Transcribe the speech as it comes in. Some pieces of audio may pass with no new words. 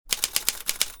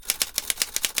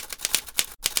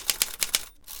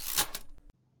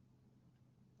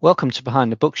Welcome to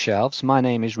Behind the Bookshelves. My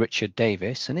name is Richard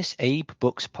Davis, and this Abe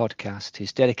Books podcast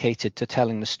is dedicated to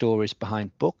telling the stories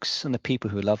behind books and the people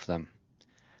who love them.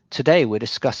 Today we're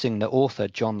discussing the author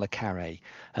John le Carre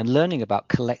and learning about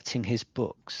collecting his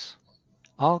books.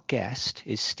 Our guest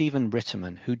is Stephen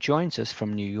Ritterman, who joins us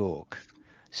from New York.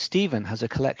 Stephen has a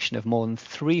collection of more than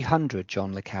 300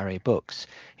 John le Carre books,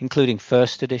 including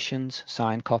first editions,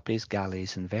 signed copies,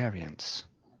 galleys, and variants.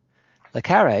 Le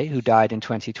Carre, who died in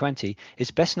 2020,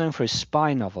 is best known for his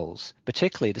spy novels,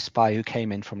 particularly The Spy Who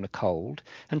Came In From the Cold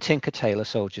and Tinker Tailor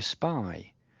Soldier Spy.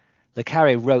 Le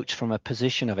Carre wrote from a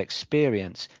position of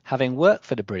experience, having worked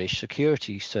for the British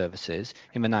security services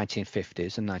in the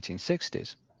 1950s and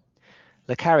 1960s.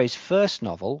 Le Carre's first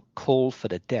novel, Call for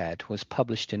the Dead, was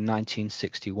published in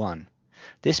 1961.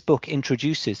 This book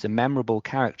introduces the memorable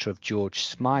character of George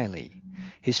Smiley.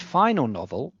 His final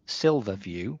novel,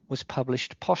 Silverview, was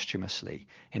published posthumously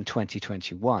in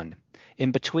 2021.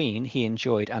 In between, he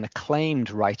enjoyed an acclaimed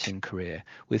writing career,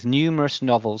 with numerous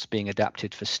novels being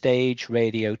adapted for stage,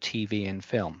 radio, TV, and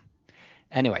film.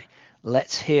 Anyway,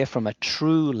 let's hear from a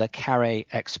true Le Carre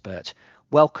expert.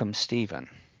 Welcome, Stephen.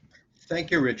 Thank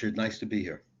you, Richard. Nice to be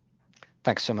here.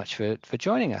 Thanks so much for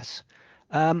joining us.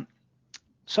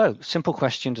 So, simple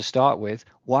question to start with.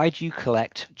 Why do you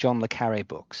collect John le Carre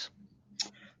books?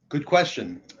 Good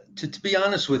question. To be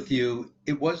honest with you,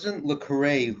 it wasn't Le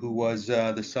Carre who was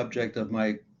the subject of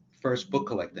my first book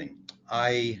collecting.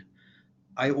 I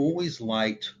always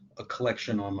liked a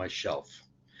collection on my shelf.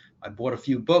 I bought a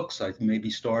few books. I maybe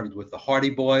started with the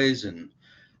Hardy Boys, and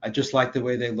I just liked the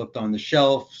way they looked on the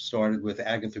shelf. Started with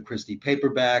Agatha Christie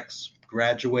paperbacks,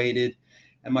 graduated,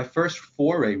 and my first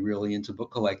foray really into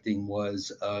book collecting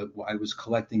was I was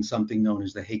collecting something known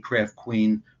as the Haycraft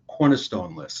Queen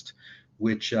Cornerstone List,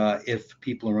 which, if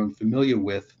people are unfamiliar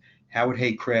with, Howard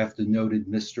Haycraft, the noted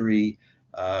mystery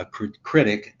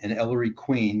critic, and Ellery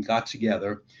Queen got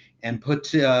together and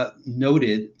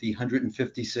noted the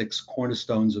 156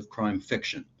 cornerstones of crime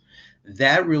fiction.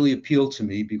 That really appealed to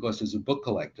me because as a book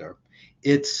collector,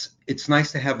 it's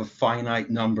nice to have a finite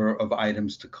number of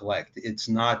items to collect. It's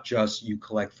not just you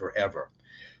collect forever.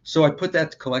 So I put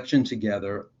that collection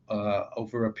together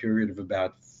over a period of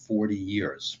about 40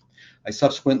 years. I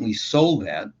subsequently sold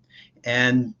that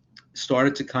and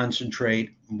started to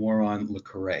concentrate more on Le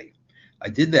Carre. I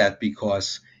did that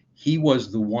because he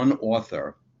was the one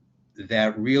author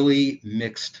that really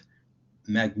mixed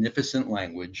magnificent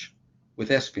language with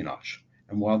espionage.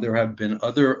 And while there have been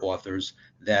other authors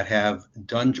that have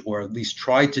done, or at least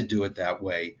tried to do it that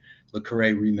way, Le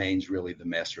Carre remains really the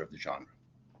master of the genre.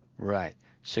 Right.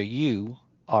 So you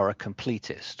are a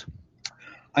completist.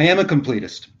 I am a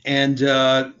completist. And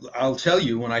I'll tell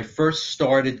you, when I first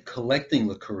started collecting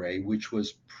Le Carre, which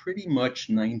was pretty much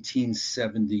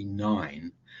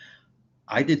 1979,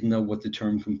 I didn't know what the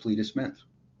term completist meant.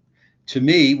 To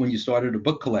me, when you started a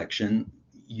book collection,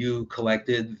 you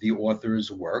collected the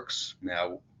author's works.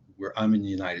 Now, I'm in the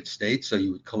United States, so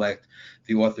you would collect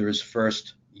the author's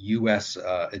first US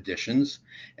editions.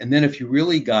 And then if you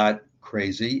really got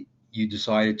crazy, you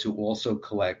decided to also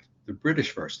collect the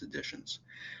British first editions.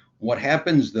 What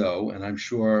happens, though, and I'm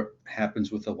sure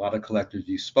happens with a lot of collectors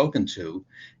you've spoken to,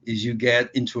 is you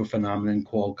get into a phenomenon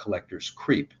called collector's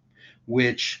creep,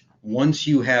 which once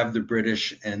you have the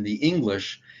British and the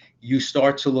English, you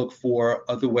start to look for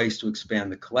other ways to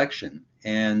expand the collection.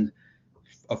 And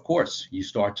of course, you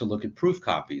start to look at proof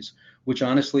copies, which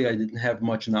honestly I didn't have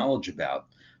much knowledge about.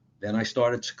 Then I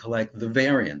started to collect the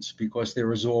variants because there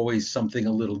was always something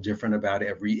a little different about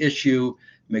every issue,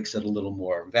 makes it a little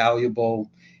more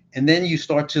valuable. And then you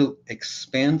start to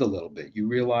expand a little bit. You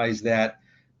realize that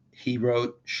he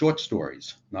wrote short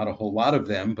stories, not a whole lot of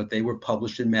them, but they were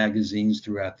published in magazines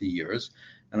throughout the years,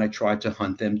 and I tried to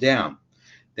hunt them down.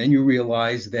 Then you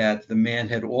realize that the man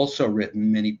had also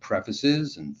written many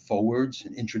prefaces and forwards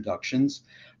and introductions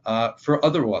for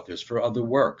other authors, for other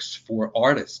works, for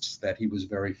artists that he was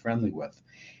very friendly with.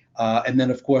 And then,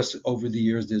 of course, over the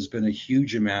years, there's been a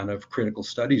huge amount of critical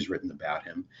studies written about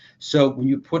him. So when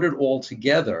you put it all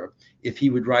together, if he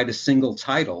would write a single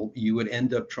title, you would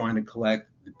end up trying to collect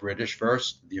the British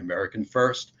first, the American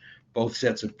first, both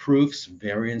sets of proofs,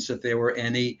 variants if there were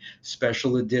any,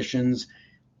 special editions.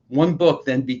 One book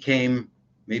then became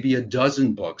maybe a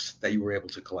dozen books that you were able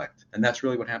to collect. And that's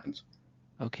really what happens.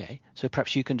 Okay. So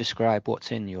perhaps you can describe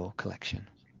what's in your collection.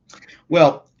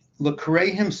 Well, Le Carre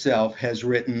himself has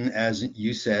written, as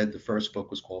you said, the first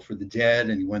book was Call for the Dead,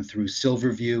 and he went through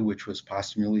Silverview, which was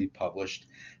posthumously published.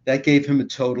 That gave him a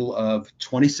total of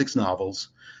 26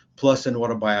 novels, plus an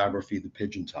autobiography, The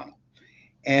Pigeon Tunnel.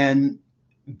 And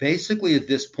basically, at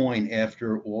this point,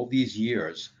 after all these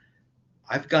years,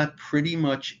 I've got pretty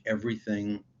much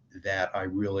everything that I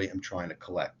really am trying to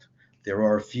collect. There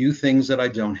are a few things that I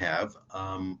don't have,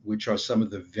 which are some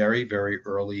of the very, very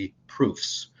early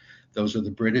proofs. Those are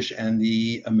the British and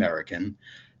the American.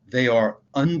 They are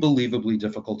unbelievably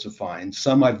difficult to find.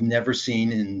 Some I've never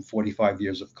seen in 45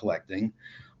 years of collecting.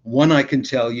 One I can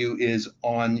tell you is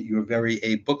on your very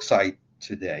A book site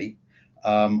today.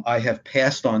 I have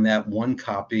passed on that one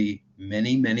copy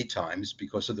many, many times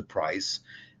because of the price.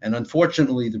 And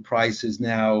unfortunately, the price is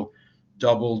now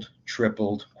doubled,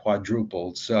 tripled,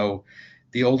 quadrupled. So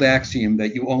the old axiom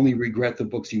that you only regret the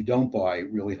books you don't buy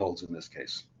really holds in this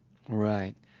case.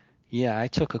 Right. Yeah, I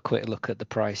took a quick look at the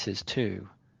prices too.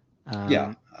 Yeah,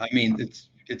 Um, I mean it's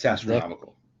they're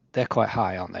astronomical. they're quite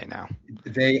high, aren't they now?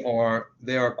 They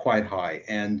are quite high.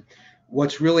 And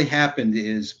what's really happened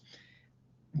is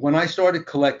when I started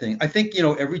collecting, I think,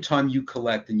 every time you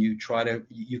collect and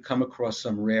you come across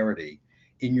some rarity,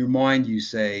 in your mind you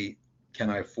say, can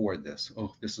I afford this?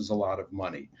 Oh, this is a lot of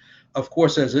money. Of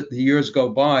course, as the years go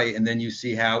by, and then you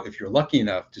see how, if you're lucky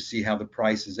enough to see how the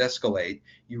prices escalate,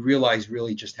 you realize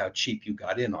really just how cheap you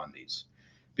got in on these.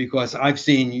 Because I've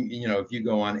seen, if you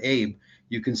go on Abe,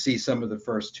 you can see some of the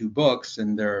first two books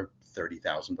and they're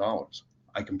 $30,000.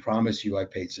 I can promise you I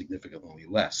paid significantly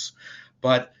less.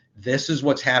 But this is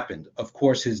what's happened. Of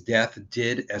course, his death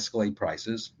did escalate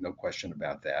prices, no question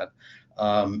about that.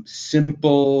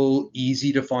 Simple,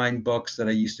 easy to find books that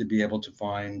I used to be able to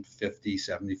find $50,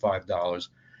 $75,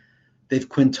 they've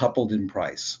quintupled in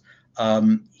price.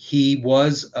 He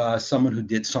was someone who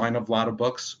did sign a lot of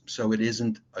books, so it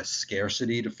isn't a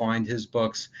scarcity to find his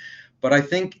books. But I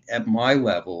think at my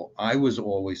level, I was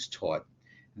always taught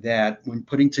that when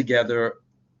putting together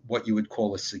what you would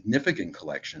call a significant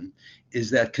collection,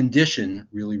 is that condition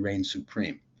really reigns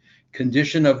supreme.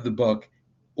 Condition of the book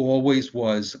always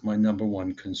was my number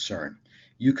one concern.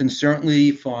 You can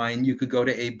certainly find, you could go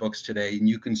to Abe Books today, and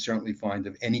you can certainly find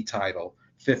of any title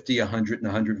 50, 100, and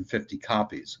 150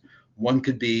 copies. One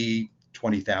could be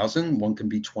 20,000, one can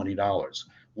be $20.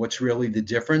 What's really the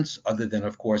difference, other than,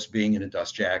 of course, being in a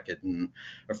dust jacket and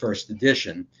a first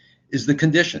edition, is the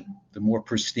condition. The more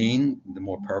pristine, the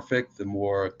more perfect, the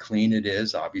more clean it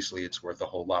is. Obviously, it's worth a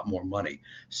whole lot more money.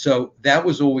 So that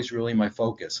was always really my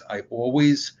focus. I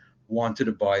always wanted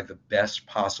to buy the best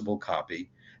possible copy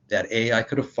that A, I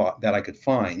could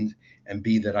find, and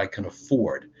B, that I can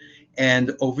afford.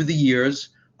 And over the years,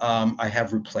 I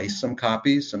have replaced some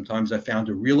copies. Sometimes I found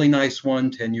a really nice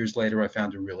one. 10 years later, I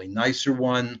found a really nicer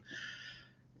one.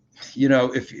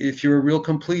 If you're a real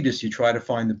completist, you try to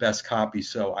find the best copy.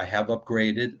 So I have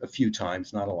upgraded a few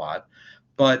times, not a lot.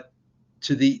 But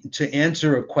to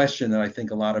answer a question that I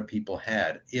think a lot of people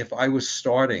had, if I was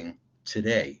starting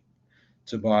today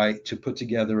to put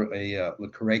together a Le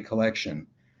Carre collection,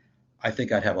 I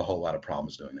think I'd have a whole lot of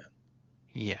problems doing that.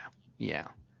 Yeah, yeah.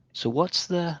 So what's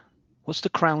the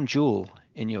crown jewel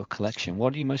in your collection?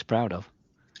 What are you most proud of?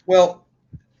 Well,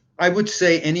 I would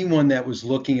say anyone that was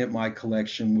looking at my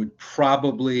collection would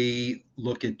probably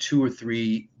look at two or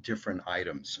three different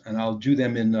items, and I'll do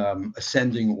them in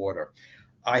ascending order.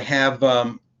 I have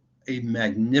a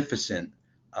magnificent,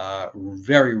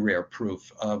 very rare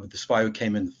proof of The Spy Who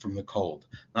Came In From the Cold.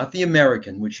 Not the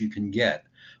American, which you can get,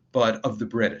 but of the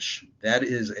British. That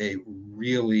is a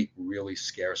really, really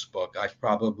scarce book. I've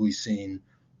probably seen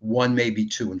one, maybe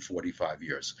two in 45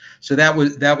 years. So that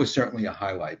was certainly a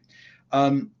highlight.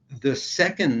 The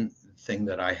second thing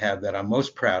that I have that I'm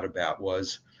most proud about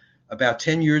was about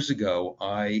 10 years ago,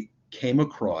 I came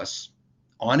across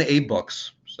on Abe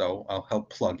Books, so I'll help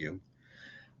plug you.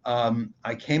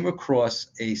 I came across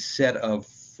a set of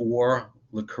 4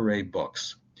 Le Carre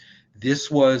books. This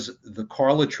was the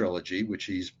Carla trilogy, which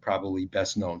he's probably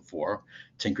best known for: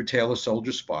 Tinker Tailor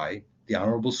Soldier Spy, The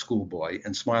Honorable Schoolboy,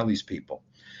 and Smiley's People.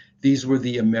 These were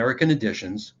the American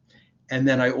editions. And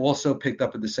then I also picked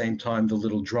up at the same time The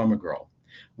Little Drummer Girl.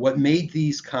 What made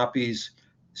these copies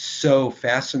so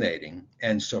fascinating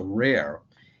and so rare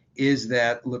is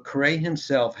that Le Carre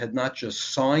himself had not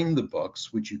just signed the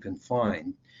books, which you can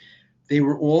find, they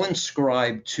were all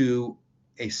inscribed to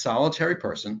a solitary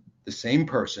person, the same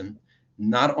person,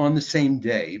 not on the same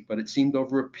day, but it seemed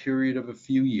over a period of a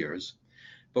few years.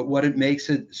 But what it makes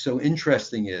it so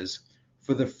interesting is,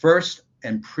 for the first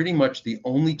and pretty much the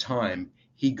only time,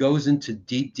 he goes into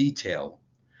deep detail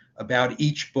about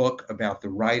each book, about the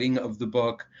writing of the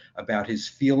book, about his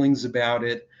feelings about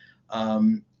it.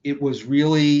 It was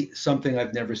really something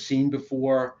I've never seen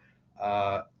before.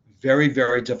 Very,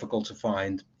 very difficult to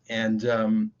find,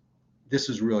 and this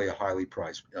is really a highly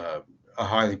prized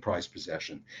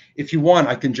possession. If you want,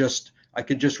 I can just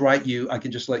let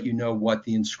you know what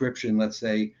the inscription, let's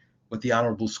say, what the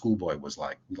Honorable Schoolboy was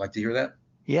like. You'd like to hear that?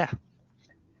 Yeah.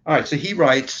 All right. So he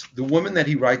writes, the woman that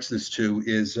he writes this to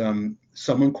is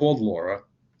someone called Laura.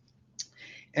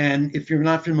 And if you're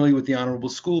not familiar with the Honorable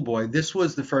Schoolboy, this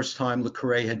was the first time Le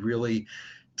Carre had really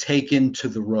taken to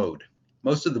the road.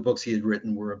 Most of the books he had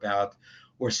written were about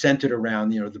or centered around,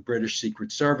 the British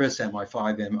Secret Service,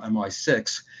 MI5,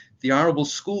 MI6. The Honorable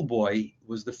Schoolboy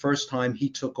was the first time he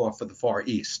took off for the Far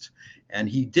East, and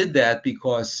he did that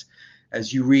because,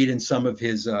 as you read in some of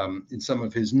his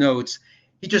notes,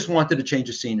 he just wanted to change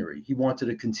the scenery. He wanted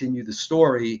to continue the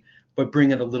story, but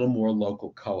bring it a little more local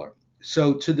color.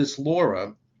 So to this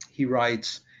Laura, he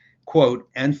writes, quote,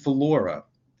 "And for Laura,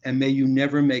 and may you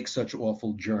never make such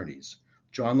awful journeys.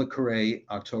 John Le Carre,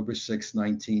 October 6,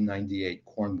 1998,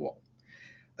 Cornwall.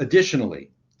 Additionally,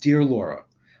 dear Laura,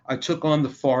 I took on the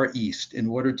Far East in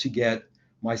order to get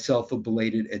myself a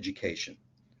belated education.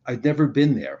 I'd never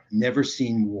been there, never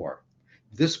seen war.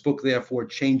 This book, therefore,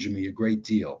 changed me a great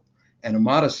deal, and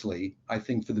immodestly, I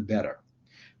think for the better.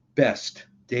 Best,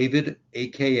 David,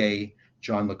 a.k.a.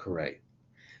 John Le Carre."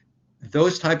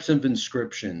 Those types of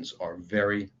inscriptions are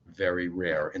very, very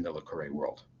rare in the Le Carre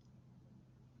world.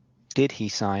 Did he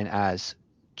sign as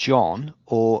John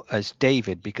or as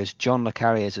David? Because John Le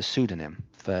Carre is a pseudonym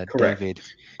for Correct. David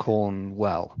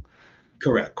Cornwell.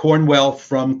 Correct. Cornwell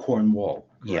from Cornwall.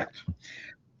 Correct.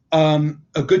 Yeah.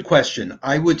 A good question.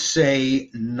 I would say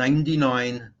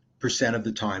 99% of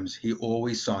the times he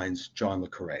always signs John Le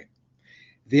Carre.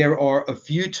 There are a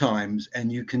few times, and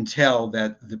you can tell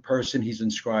that the person he's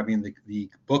inscribing the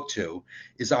book to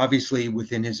is obviously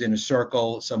within his inner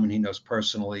circle, someone he knows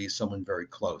personally, someone very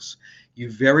close.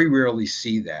 You very rarely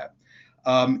see that.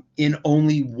 In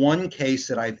only one case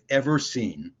that I've ever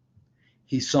seen,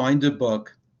 he signed a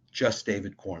book, just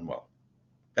David Cornwell.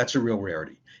 That's a real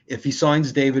rarity. If he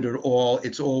signs David at all,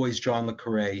 it's always John Le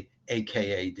Carre,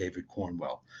 a.k.a. David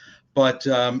Cornwell. But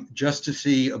just to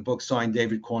see a book signed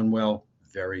David Cornwell,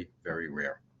 very, very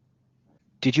rare.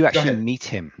 Did you actually meet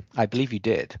him? I believe you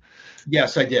did.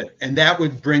 Yes, I did. And that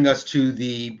would bring us to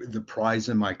the prize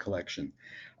in my collection.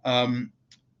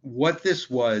 What this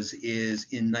was is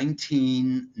in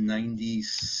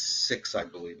 1996, I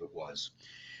believe it was,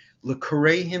 Le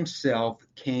Carre himself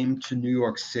came to New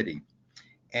York City.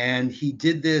 And he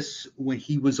did this when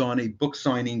he was on a book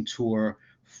signing tour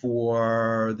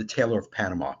for the Taylor of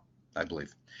Panama, I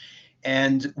believe.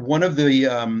 And one of the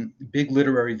big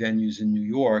literary venues in New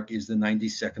York is the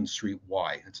 92nd Street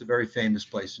Y. It's a very famous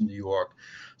place in New York.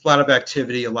 A lot of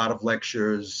activity, a lot of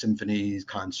lectures, symphonies,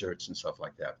 concerts, and stuff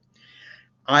like that.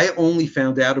 I only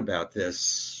found out about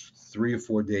this 3 or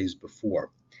 4 days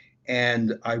before.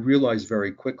 And I realized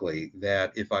very quickly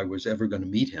that if I was ever going to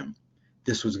meet him,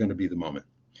 this was going to be the moment.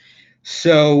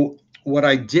 So what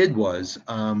I did was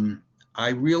I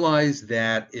realized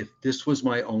that if this was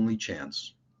my only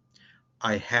chance,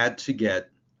 I had to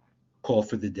get Call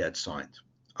for the Dead signed.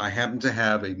 I happen to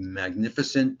have a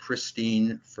magnificent,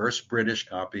 pristine, first British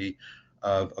copy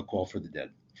of A Call for the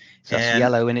Dead. So that's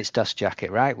yellow in its dust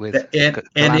jacket, right? With and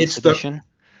it's edition.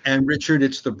 And Richard,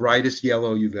 it's the brightest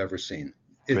yellow you've ever seen.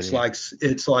 It's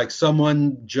like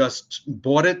someone just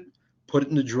bought it, put it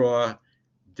in the drawer,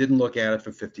 didn't look at it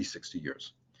for 50, 60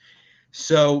 years.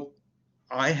 So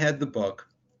I had the book.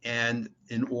 And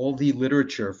in all the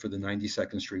literature for the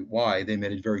 92nd Street Y, they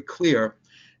made it very clear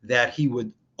that he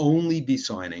would only be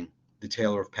signing the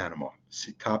Taylor of Panama.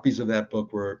 Copies of that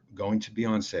book were going to be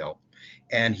on sale,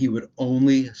 and he would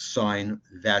only sign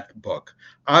that book,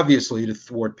 obviously to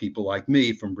thwart people like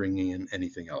me from bringing in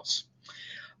anything else.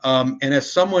 And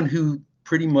as someone who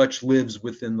pretty much lives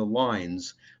within the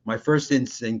lines, my first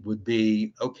instinct would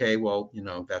be, okay, well,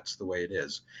 that's the way it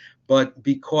is. But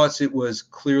because it was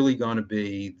clearly going to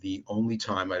be the only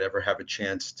time I'd ever have a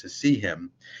chance to see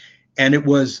him, and it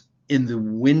was in the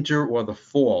winter or the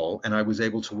fall, and I was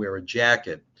able to wear a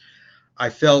jacket, I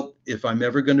felt if I'm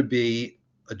ever going to be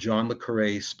a John Le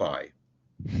Carre spy,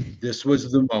 this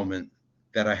was the moment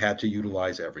that I had to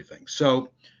utilize everything. So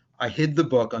I hid the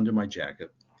book under my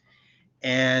jacket,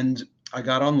 and I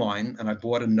got online, and I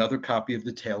bought another copy of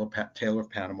the Taylor of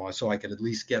Panama so I could at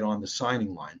least get on the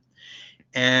signing line.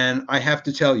 And I have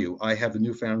to tell you, I have a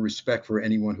newfound respect for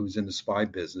anyone who's in the spy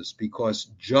business, because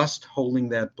just holding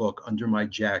that book under my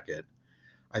jacket,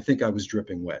 I think I was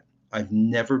dripping wet. I've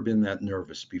never been that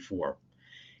nervous before.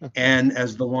 And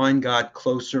as the line got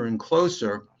closer and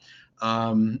closer,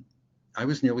 I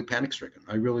was nearly panic stricken.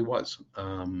 I really was.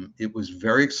 It was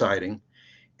very exciting.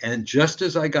 And just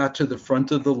as I got to the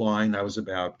front of the line, I was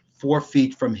about 4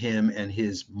 feet from him and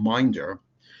his minder.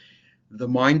 The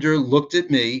minder looked at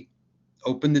me,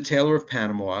 opened the Taylor of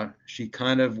Panama. She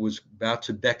kind of was about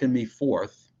to beckon me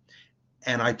forth.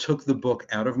 and I took the book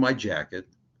out of my jacket.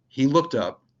 He looked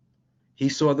up, he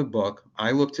saw the book,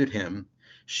 I looked at him.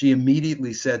 She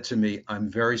immediately said to me, "I'm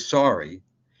very sorry."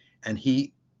 And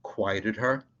he quieted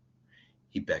her.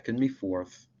 He beckoned me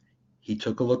forth. He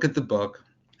took a look at the book,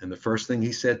 and the first thing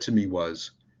he said to me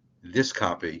was, "This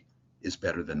copy is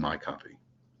better than my copy,"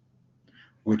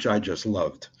 which I just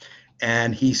loved.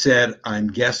 And he said, "I'm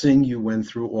guessing you went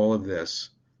through all of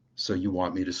this, so you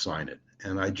want me to sign it."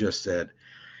 And I just said,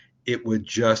 "It would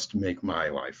just make my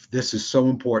life. This is so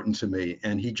important to me."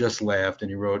 And he just laughed and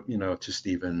he wrote, to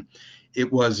Stephen. It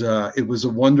was a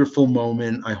wonderful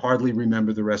moment. I hardly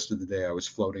remember the rest of the day. I was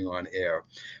floating on air.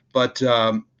 But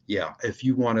yeah, if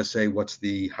you want to say what's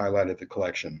the highlight of the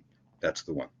collection, that's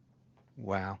the one.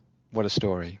 Wow, what a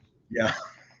story. Yeah.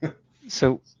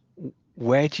 So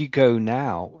where do you go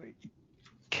now?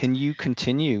 Can you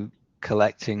continue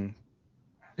collecting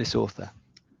this author?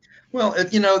 Well,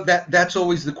 that's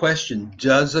always the question.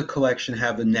 Does a collection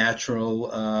have a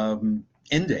natural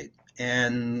end date?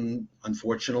 And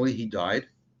unfortunately, he died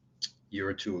a year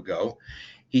or two ago.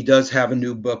 He does have a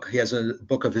new book. He has a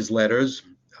book of his letters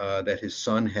that his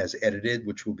son has edited,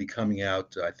 which will be coming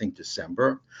out, I think,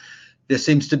 December. There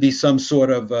seems to be some sort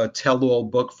of tell-all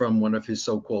book from one of his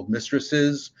so-called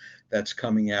mistresses that's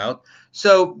coming out.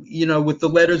 So, with the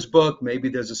letters book, maybe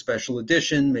there's a special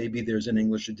edition. Maybe there's an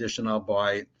English edition I'll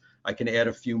buy. I can add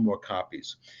a few more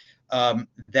copies.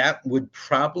 That would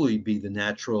probably be the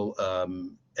natural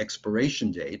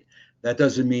expiration date. That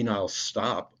doesn't mean I'll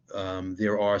stop.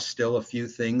 There are still a few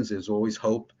things. There's always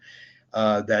hope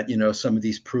that, some of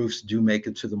these proofs do make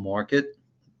it to the market.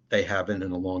 They haven't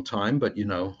in a long time, but,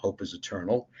 hope is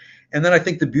eternal. And then I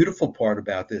think the beautiful part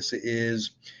about this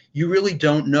is you really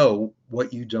don't know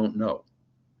what you don't know.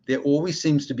 There always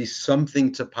seems to be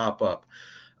something to pop up.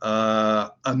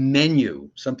 A menu,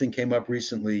 something came up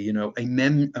recently,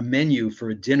 a menu for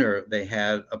a dinner they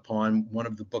had upon one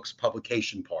of the book's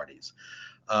publication parties.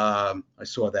 I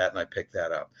saw that and I picked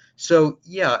that up. So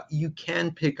yeah, you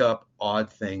can pick up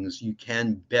odd things, you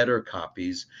can better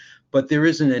copies, but there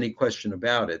isn't any question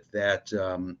about it that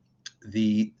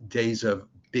the days of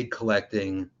big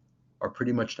collecting are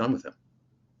pretty much done with him.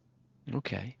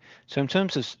 Okay. So in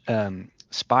terms of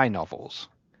spy novels,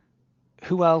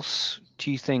 who else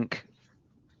do you think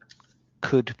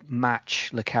could match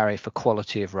Le Carre for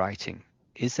quality of writing?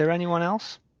 Is there anyone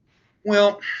else?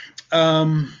 Well,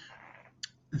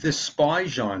 the spy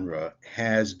genre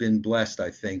has been blessed,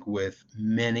 I think, with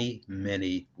many,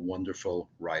 many wonderful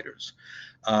writers.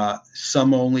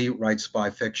 Some only write spy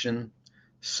fiction,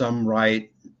 some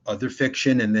write other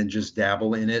fiction and then just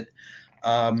dabble in it.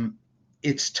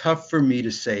 It's tough for me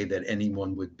to say that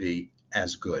anyone would be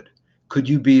as good. Could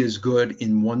you be as good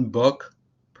in one book?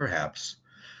 Perhaps.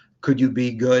 Could you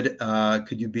be good?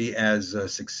 Could you be as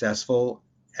successful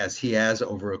as he has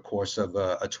over a course of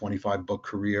a 25 book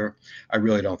career? I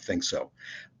really don't think so.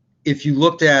 If you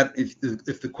looked at,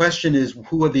 if the question is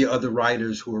who are the other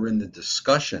writers who are in the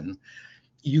discussion,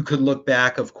 you could look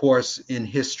back, of course, in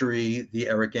history. The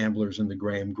Eric Amblers and the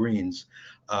Graham Greens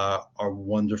are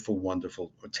wonderful,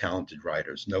 wonderful, talented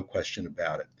writers, no question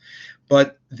about it.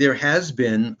 But there has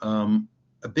been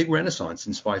a big renaissance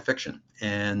in spy fiction,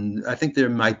 and I think there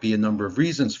might be a number of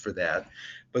reasons for that.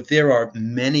 But there are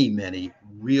many, many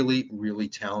really, really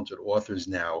talented authors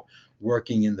now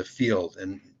working in the field.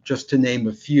 And just to name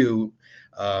a few,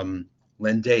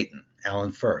 Len Deighton,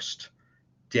 Alan Furst,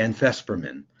 Dan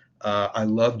Fesperman. I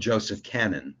love Joseph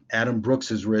Cannon. Adam Brooks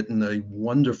has written a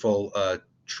wonderful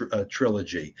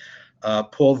trilogy.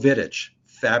 Paul Vittich,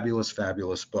 fabulous,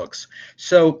 fabulous books.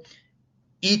 So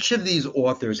each of these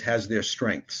authors has their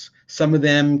strengths. Some of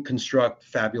them construct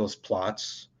fabulous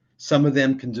plots. Some of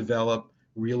them can develop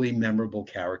really memorable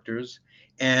characters.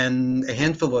 And a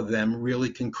handful of them really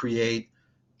can create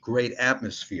great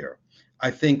atmosphere.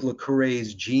 I think Le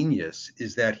Carre's genius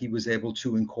is that he was able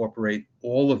to incorporate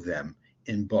all of them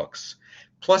in books.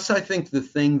 Plus, I think the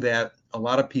thing that a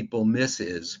lot of people miss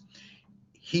is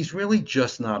he's really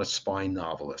just not a spy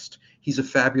novelist. He's a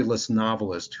fabulous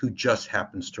novelist who just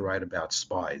happens to write about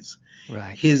spies.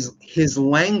 Right. His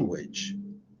language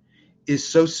is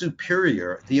so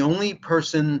superior. The only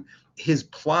person, his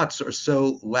plots are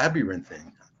so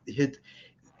labyrinthine.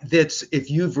 That's,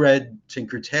 if you've read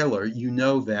Tinker Tailor, you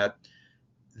know that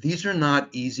these are not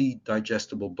easy,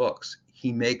 digestible books.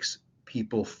 He makes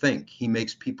people think. He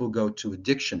makes people go to a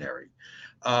dictionary.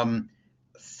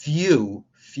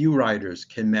 Few writers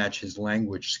can match his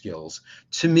language skills.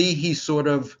 To me, he's sort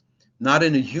of, not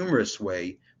in a humorous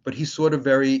way, but he's sort of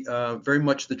very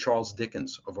much the Charles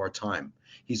Dickens of our time.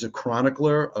 He's a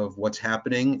chronicler of what's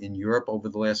happening in Europe over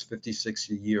the last 50,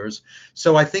 60 years.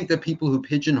 So I think that people who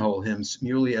pigeonhole him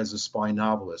merely as a spy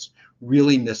novelist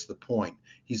really miss the point.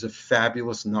 He's a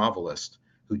fabulous novelist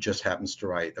who just happens to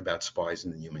write about spies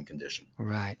and the human condition.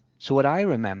 Right. So what I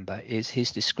remember is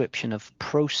his description of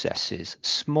processes,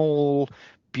 small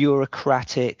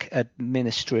bureaucratic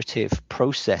administrative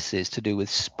processes to do with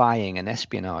spying and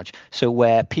espionage. So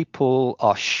where people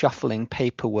are shuffling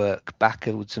paperwork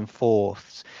backwards and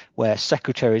forths, where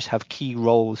secretaries have key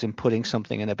roles in putting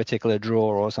something in a particular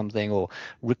drawer or something, or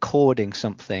recording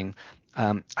something.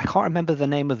 I can't remember the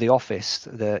name of the office.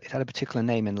 It had a particular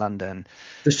name in London.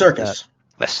 The Circus.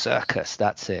 The Circus,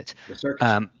 that's it. The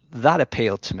Circus. That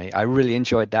appealed to me. I really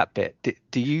enjoyed that bit.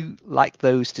 Do you like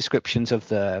those descriptions of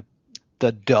the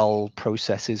dull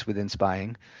processes within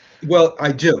spying? Well,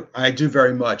 I do. I do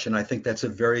very much, and I think that's a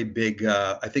very big.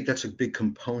 I think that's a big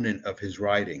component of his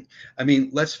writing. I mean,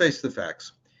 let's face the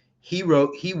facts. He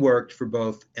worked for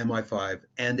both MI5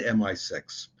 and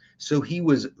MI6, so he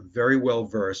was very well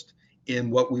versed in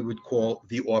what we would call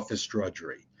the office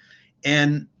drudgery.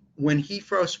 And when he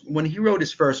wrote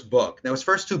his first book, now his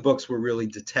first two books were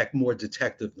really more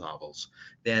detective novels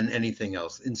than anything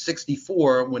else. In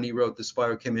 '64, when he wrote The Spy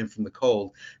Who Came In From the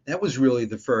Cold, that was really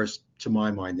the first, to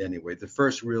my mind anyway, the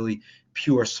first really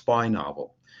pure spy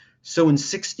novel. So in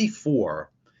 '64,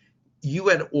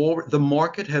 the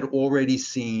market had already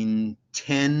seen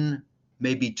 10,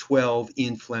 maybe 12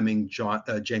 Ian Fleming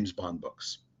James Bond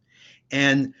books.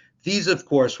 And these, of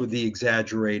course, were the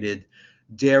exaggerated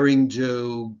daring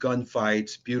do,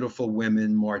 gunfights, beautiful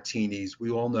women, martinis.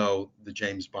 We all know the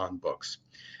James Bond books.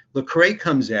 Le Carre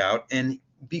comes out, and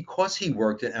because he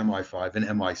worked at MI5 and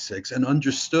MI6 and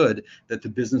understood that the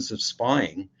business of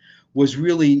spying was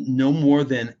really no more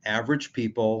than average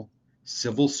people,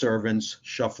 civil servants,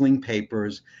 shuffling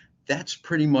papers, that's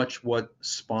pretty much what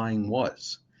spying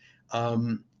was.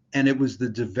 And it was the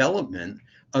development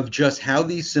of just how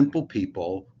these simple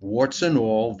people, warts and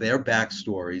all, their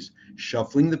backstories,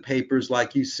 shuffling the papers,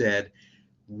 like you said,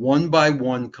 one by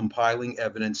one, compiling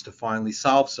evidence to finally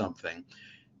solve something.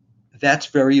 That's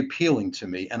very appealing to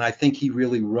me. And I think he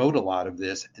really wrote a lot of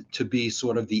this to be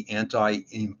sort of the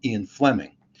anti-Ian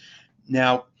Fleming.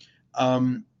 Now,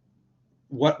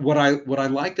 what I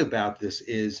like about this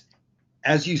is,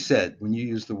 as you said, when you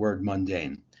use the word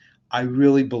mundane, I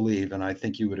really believe, and I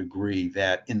think you would agree,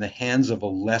 that in the hands of a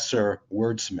lesser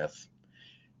wordsmith,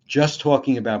 just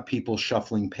talking about people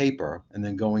shuffling paper and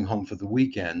then going home for the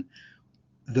weekend,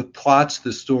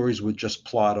 the stories would just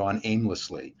plod on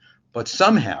aimlessly. But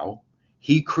somehow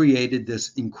he created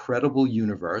this incredible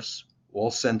universe,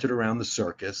 all centered around the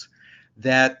circus,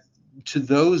 that to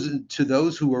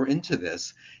those who are into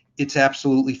this, it's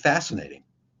absolutely fascinating.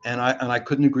 And I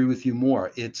couldn't agree with you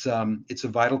more. It's a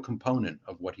vital component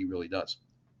of what he really does.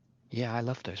 Yeah, I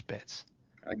love those bits.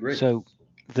 I agree. So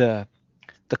the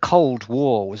Cold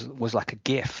War was like a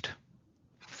gift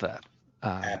for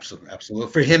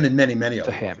absolutely for him and many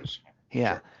other authors.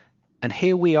 Yeah. Sure. And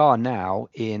here we are now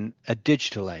in a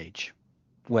digital age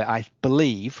where I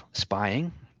believe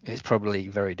spying is probably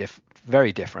very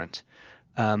different.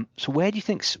 So where do you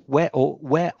think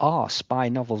where are spy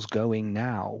novels going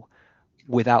now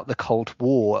without the Cold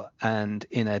War and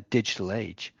in a digital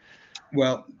age?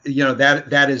 Well,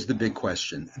 that is the big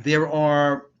question.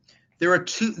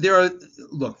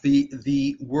 Look,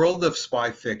 the world of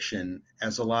spy fiction,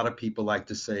 as a lot of people like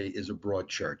to say, is a broad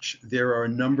church. There are a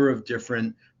number of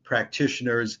different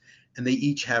practitioners, and they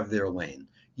each have their lane.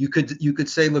 You could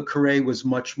say Le Carre was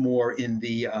much more in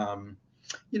the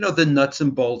the nuts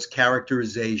and bolts,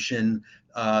 characterization,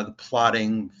 the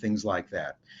plotting, things like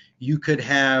that. You could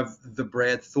have the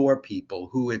Brad Thor people,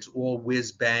 who it's all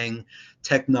whiz bang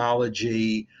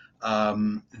technology,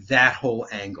 that whole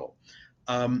angle.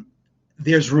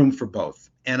 There's room for both.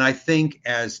 And I think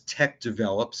as tech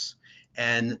develops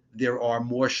and there are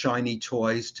more shiny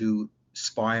toys to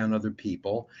spy on other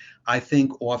people, I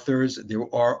think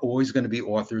there are always going to be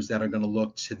authors that are going to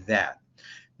look to that.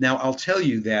 Now, I'll tell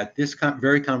you that this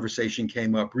very conversation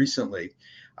came up recently.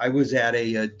 I was at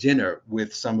a dinner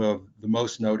with some of the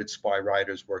most noted spy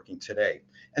writers working today,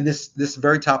 and this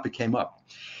very topic came up.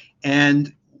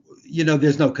 And,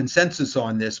 there's no consensus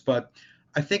on this, but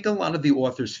I think a lot of the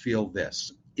authors feel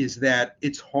this, is that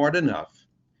it's hard enough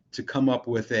to come up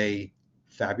with a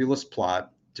fabulous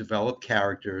plot, develop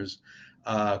characters,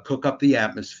 cook up the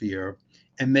atmosphere,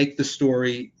 and make the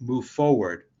story move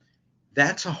forward.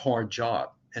 That's a hard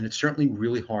job, and it's certainly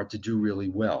really hard to do really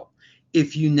well.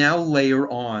 If you now layer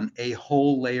on a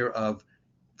whole layer of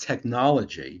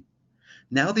technology,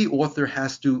 now the author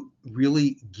has to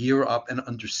really gear up and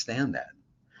understand that.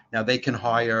 Now they can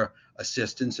hire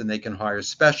assistants and they can hire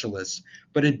specialists,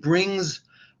 but it brings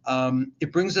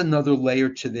another layer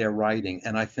to their writing,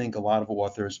 and I think a lot of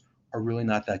authors are really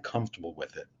not that comfortable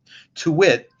with it. To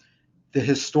wit, the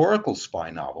historical spy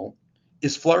novel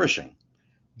is flourishing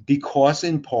because,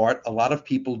 in part, a lot of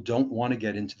people don't want to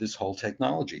get into this whole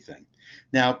technology thing.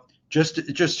 Now, just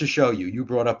to show you, you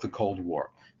brought up the Cold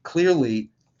War. Clearly,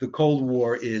 the Cold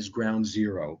War is ground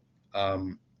zero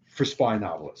for spy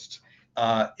novelists.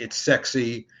 It's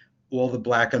sexy, all the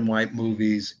black and white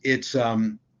movies. It's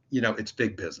it's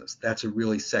big business. That's a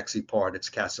really sexy part. It's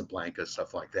Casablanca,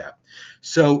 stuff like that.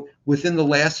 So within the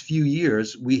last few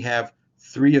years, we have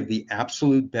three of the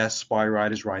absolute best spy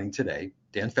writers writing today: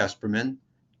 Dan Fesperman,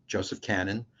 Joseph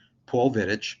Cannon, Paul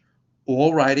Vittich,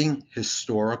 all writing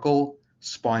historical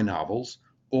spy novels,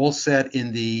 all set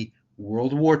in the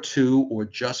World War II or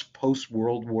just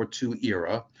post-World War II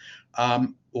era,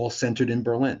 all centered in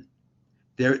Berlin.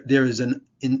 There is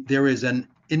an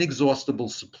inexhaustible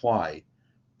supply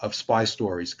of spy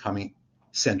stories coming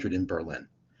centered in Berlin.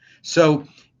 So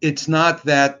it's not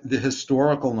that the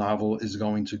historical novel is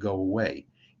going to go away.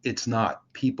 It's not.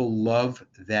 People love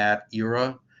that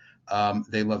era.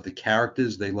 They love the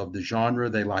characters. They love the genre.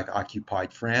 They like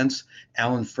occupied France.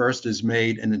 Alan Furst has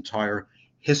made an entire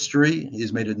history.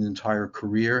 He's made an entire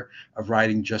career of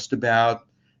writing just about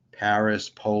Paris,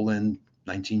 Poland,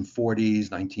 1940s,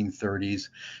 1930s.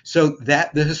 So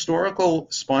that the historical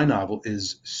spy novel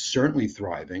is certainly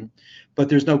thriving, but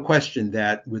there's no question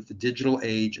that with the digital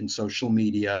age and social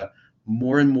media,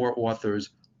 more and more authors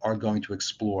are going to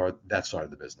explore that side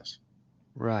of the business.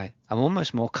 Right. I'm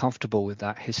almost more comfortable with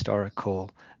that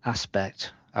historical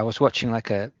aspect. I was watching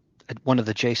like one of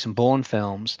the Jason Bourne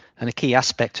films, and a key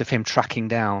aspect of him tracking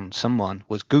down someone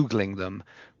was Googling them,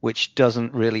 which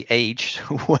doesn't really age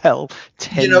well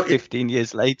 10, 15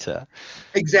 years later.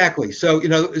 Exactly. So,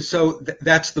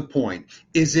 that's the point.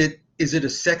 Is it a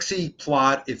sexy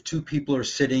plot if two people are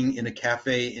sitting in a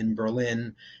cafe in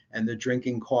Berlin and they're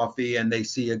drinking coffee and they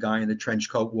see a guy in a trench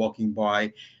coat walking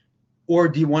by? Or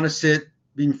do you want to sit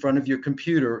in front of your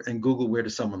computer and Google where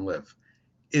does someone live?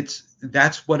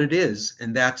 That's what it is,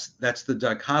 and that's the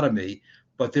dichotomy.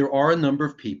 But there are a number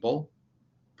of people,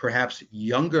 perhaps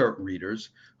younger readers,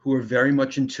 who are very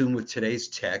much in tune with today's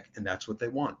tech, and that's what they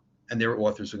want. And their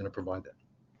authors are going to provide that.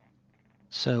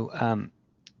 So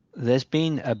there's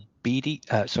been a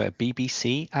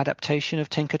BBC adaptation of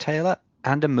Tinker Tailor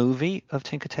and a movie of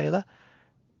Tinker Tailor.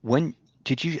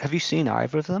 Have you seen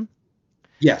either of them?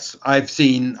 Yes, I've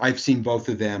seen both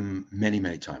of them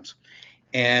many times.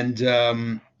 And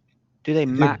do they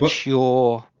match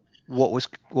what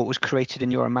was created in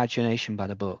your imagination by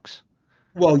the books?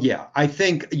 Well, yeah, I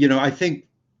think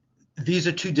these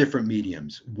are two different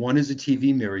mediums. One is a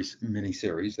TV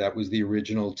miniseries. That was the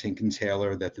original Tinker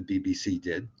Tailor that the BBC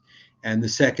did. And the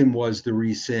second was the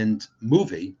recent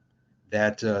movie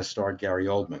that starred Gary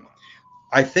Oldman.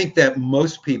 I think that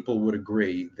most people would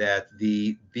agree that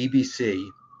the BBC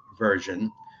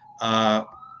version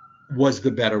was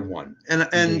the better one.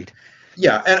 And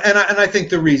yeah, and I think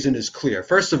the reason is clear.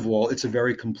 First of all, it's a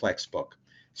very complex book.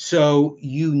 So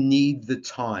you need the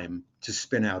time to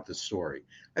spin out the story.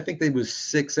 I think there was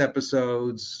 6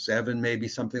 episodes, 7, maybe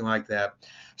something like that.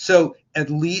 So at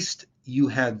least you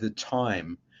had the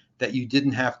time that you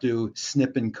didn't have to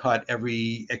snip and cut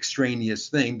every extraneous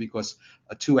thing, because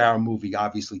a 2-hour movie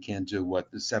obviously can't do what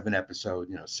the 7-episode,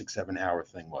 6-7 hour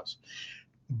thing was.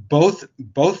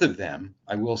 Both of them,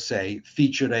 I will say,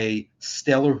 featured a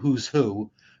stellar who's who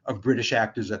of British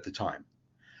actors at the time.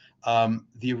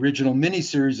 The original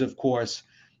miniseries, of course,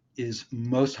 is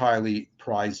most highly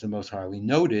prized and most highly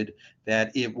noted.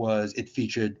 That it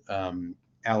featured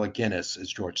Alec Guinness as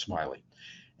George Smiley.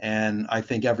 And I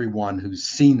think everyone who's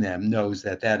seen them knows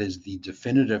that is the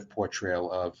definitive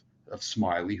portrayal of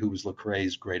Smiley, who was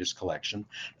Lecrae's greatest concoction.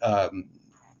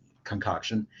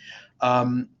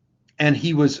 And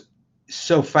he was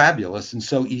so fabulous and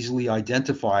so easily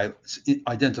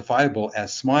identifiable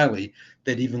as Smiley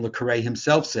that even Lecrae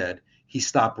himself said he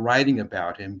stopped writing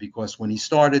about him because when he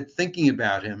started thinking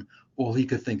about him, all he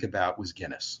could think about was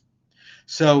Guinness.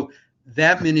 So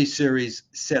that miniseries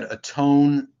set a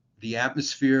tone. The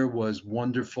atmosphere was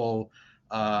wonderful,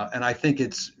 and I think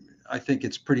it's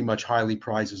pretty much highly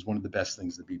prized as one of the best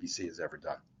things the BBC has ever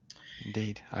done.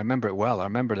 Indeed, I remember it well. I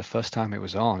remember the first time it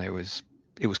was on. It was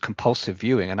compulsive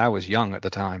viewing, and I was young at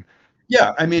the time.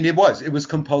 Yeah, I mean, it was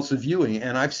compulsive viewing,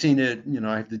 and I've seen it.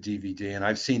 I have the DVD, and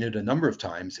I've seen it a number of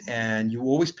times. And you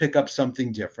always pick up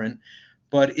something different,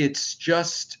 but it's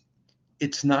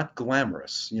not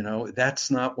glamorous. That's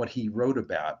not what he wrote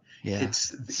about. Yeah,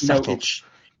 It's subtle.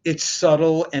 It's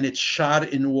subtle and it's shot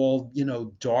in all,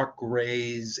 dark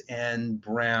grays and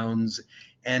browns.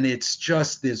 And it's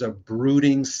just, there's a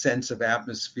brooding sense of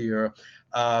atmosphere.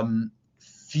 Um,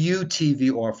 Few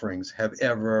TV offerings have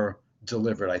ever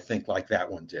delivered, I think, like that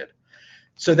one did.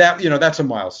 So that's a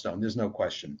milestone. There's no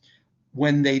question.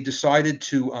 When they decided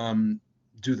to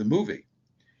do the movie,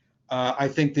 I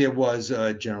think there was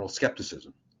general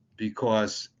skepticism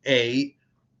because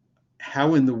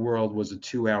how in the world was a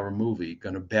 2-hour movie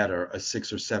going to better a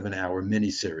 6 or 7 hour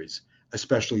miniseries,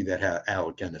 especially that had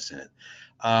Alec Guinness in it?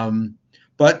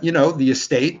 But the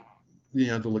estate,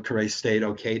 the Le Carre estate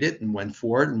okayed it and went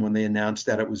for it. And when they announced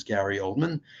that it was Gary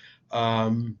Oldman,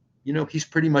 he's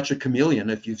pretty much a chameleon.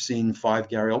 If you've seen 5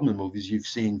 Gary Oldman movies, you've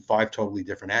seen 5 totally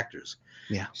different actors.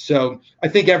 Yeah. So I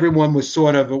think everyone was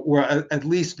sort of, or at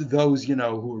least those, who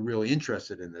were really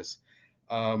interested in this.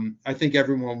 I think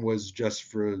everyone was just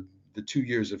for the 2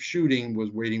 years of shooting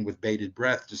was waiting with bated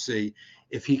breath to see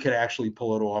if he could actually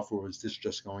pull it off, or was this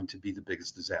just going to be the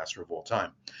biggest disaster of all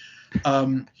time?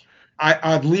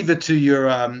 I'd leave it to your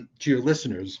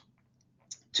listeners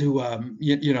to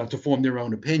to form their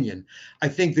own opinion. I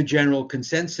think the general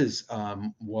consensus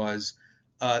was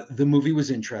the movie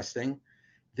was interesting.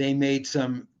 They made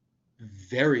some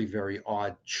very, very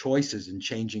odd choices in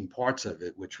changing parts of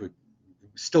it, which were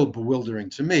still bewildering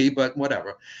to me, but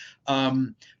whatever.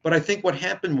 But I think what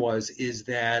happened is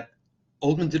that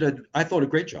Oldman did I thought, a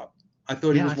great job. I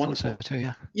thought he was wonderful. So too,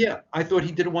 yeah. Yeah, I thought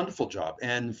he did a wonderful job.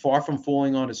 And far from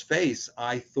falling on his face,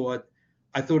 I thought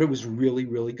it was really,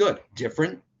 really good.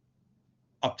 Different,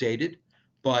 updated,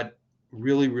 but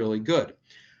really, really good.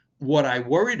 What I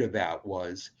worried about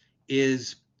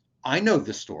is I know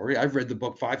the story. I've read the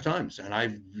book 5 times, and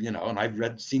I've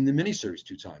seen the miniseries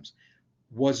 2 times.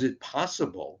 Was it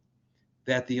possible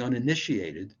that the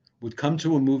uninitiated would come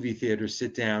to a movie theater,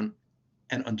 sit down,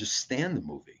 and understand the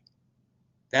movie?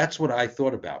 That's what I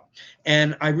thought about.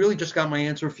 And I really just got my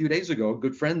answer a few days ago. A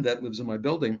good friend that lives in my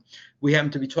building, we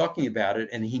happened to be talking about it,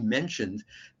 and he mentioned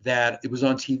that it was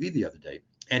on TV the other day,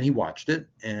 and he watched it.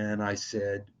 And I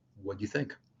said, "What do you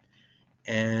think?"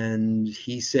 And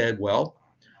he said, "Well,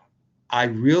 I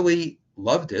really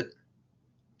loved it,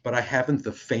 but I haven't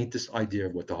the faintest idea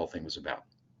of what the whole thing was about."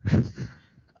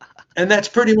 And that's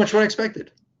pretty much what I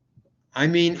expected. I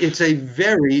mean, it's a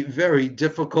very, very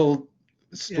difficult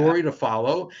story to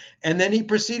follow. And then he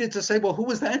proceeded to say, well, who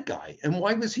was that guy? And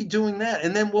why was he doing that?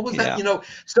 And then what was that?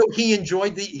 So he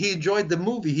enjoyed the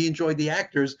movie, he enjoyed the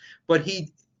actors, but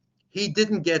he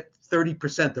didn't get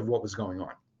 30% of what was going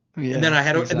on. Yeah, and then I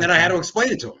had to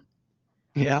explain it to him.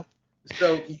 Yeah.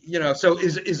 So, so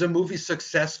is a movie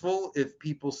successful if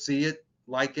people see it,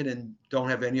 like it, and don't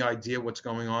have any idea what's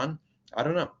going on? I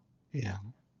don't know. Yeah.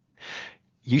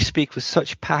 You speak with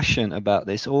such passion about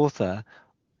this author.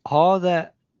 Are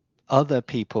there other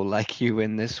people like you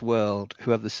in this world who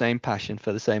have the same passion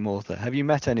for the same author? Have you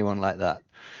met anyone like that?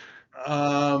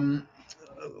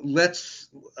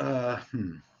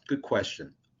 Good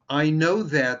question. I know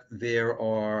that there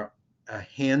are a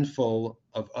handful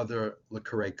of other Le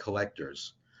Carre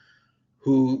collectors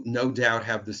who no doubt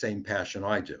have the same passion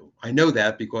I do. I know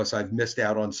that because I've missed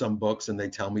out on some books and they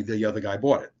tell me the other guy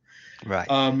bought it. Right.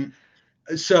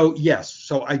 So yes,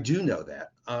 so I do know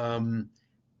that.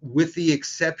 With the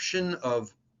exception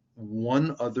of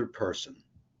one other person,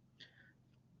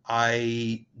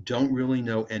 I don't really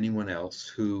know anyone else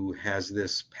who has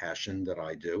this passion that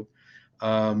I do.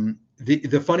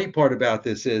 The funny part about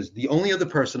this is the only other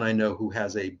person I know who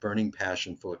has a burning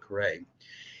passion for Le Carre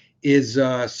is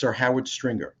Sir Howard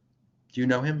Stringer. Do you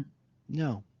know him?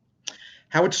 No.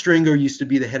 Howard Stringer used to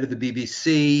be the head of the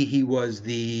BBC. He was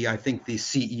I think the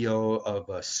CEO of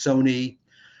Sony.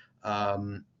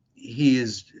 He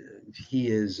is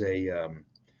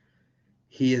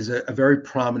a very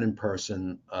prominent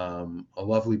person, a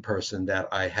lovely person that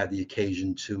I had the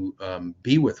occasion to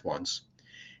be with once.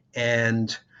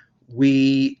 And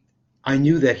I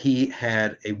knew that he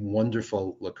had a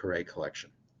wonderful Le Carre collection.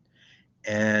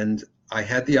 And I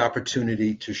had the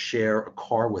opportunity to share a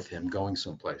car with him going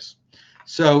someplace.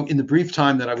 So in the brief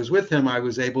time that I was with him, I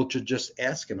was able to just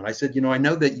ask him. And I said, I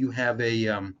know that you have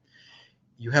a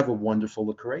wonderful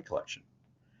Le Carre collection.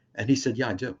 And he said, yeah,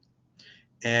 I do.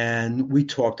 And we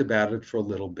talked about it for a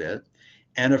little bit.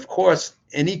 And of course,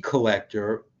 any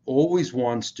collector always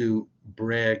wants to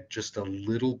brag just a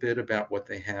little bit about what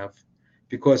they have,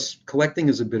 because collecting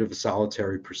is a bit of a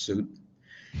solitary pursuit.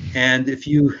 And if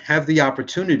you have the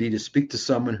opportunity to speak to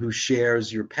someone who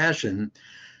shares your passion,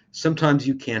 sometimes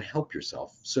you can't help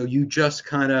yourself. So you just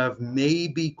kind of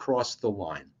maybe cross the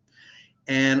line.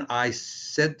 And I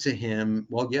said to him,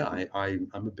 well, yeah, I'm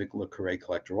a big Le Carre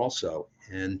collector also.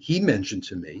 And he mentioned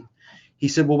to me, he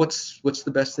said, well, what's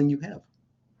the best thing you have?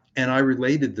 And I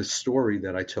related the story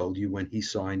that I told you when he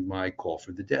signed my Call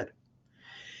for the Dead.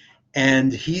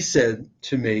 And he said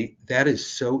to me, that is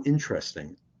so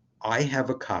interesting. I have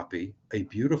a copy, a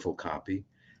beautiful copy,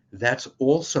 that's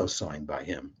also signed by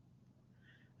him.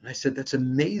 And I said, that's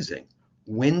amazing.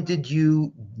 When did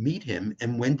you meet him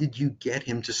and when did you get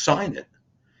him to sign it?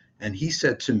 And he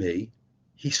said to me,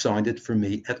 he signed it for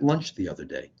me at lunch the other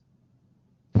day.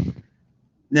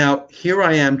 Now, here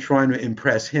I am trying to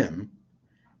impress him,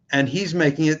 and he's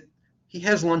making it, he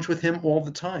has lunch with him all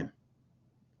the time,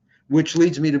 which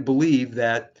leads me to believe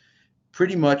that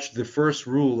pretty much the first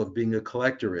rule of being a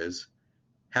collector is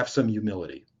have some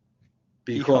humility.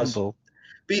 Because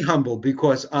be humble,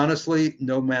 because honestly,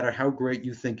 no matter how great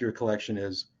you think your collection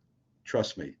is,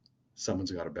 trust me,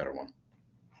 someone's got a better one.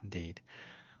 Indeed.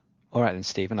 All right then,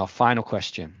 Stephen, our final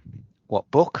question.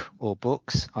 What book or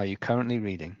books are you currently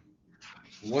reading?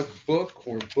 What book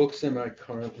or books am I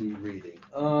currently reading?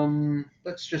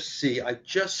 Let's just see. I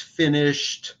just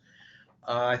finished,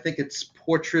 I think it's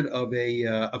Portrait of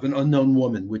an Unknown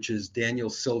Woman, which is Daniel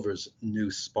Silver's new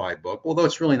spy book, although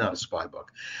it's really not a spy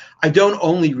book. I don't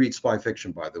only read spy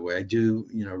fiction, by the way. I do,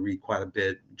 read quite a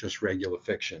bit, just regular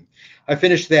fiction. I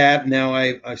finished that. Now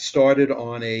I started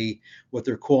on what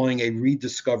they're calling a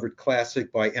rediscovered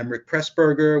classic by Emmerich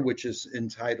Pressburger, which is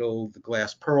entitled The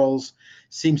Glass Pearls.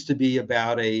 Seems to be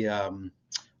about a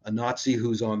Nazi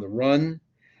who's on the run.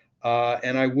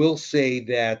 And I will say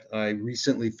that I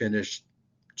recently finished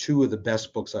two of the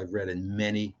best books I've read in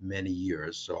many, many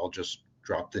years. So I'll just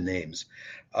drop the names.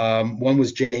 One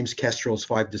was James Kestrel's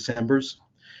Five Decembers,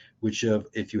 which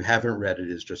if you haven't read it,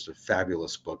 is just a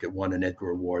fabulous book. It won an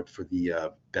Edgar Award for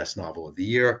the best novel of the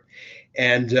year.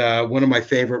 And one of my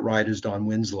favorite writers, Don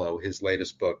Winslow, his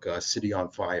latest book, City on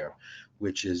Fire,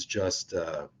 which is just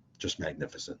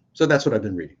magnificent. So that's what I've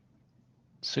been reading.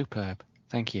 Superb.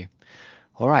 Thank you.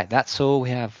 All right, that's all we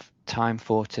have time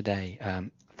for today.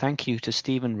 Thank you to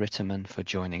Stephen Ritterman for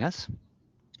joining us.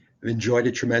 I've enjoyed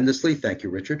it tremendously. Thank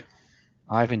you, Richard.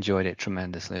 I've enjoyed it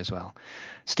tremendously as well.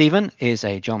 Stephen is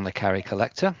a John le Carre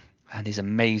collector, and his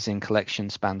amazing collection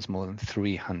spans more than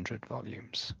 300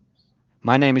 volumes.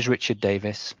 My name is Richard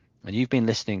Davis, and you've been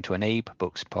listening to an Abe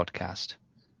Books podcast,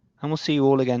 and we'll see you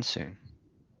all again soon.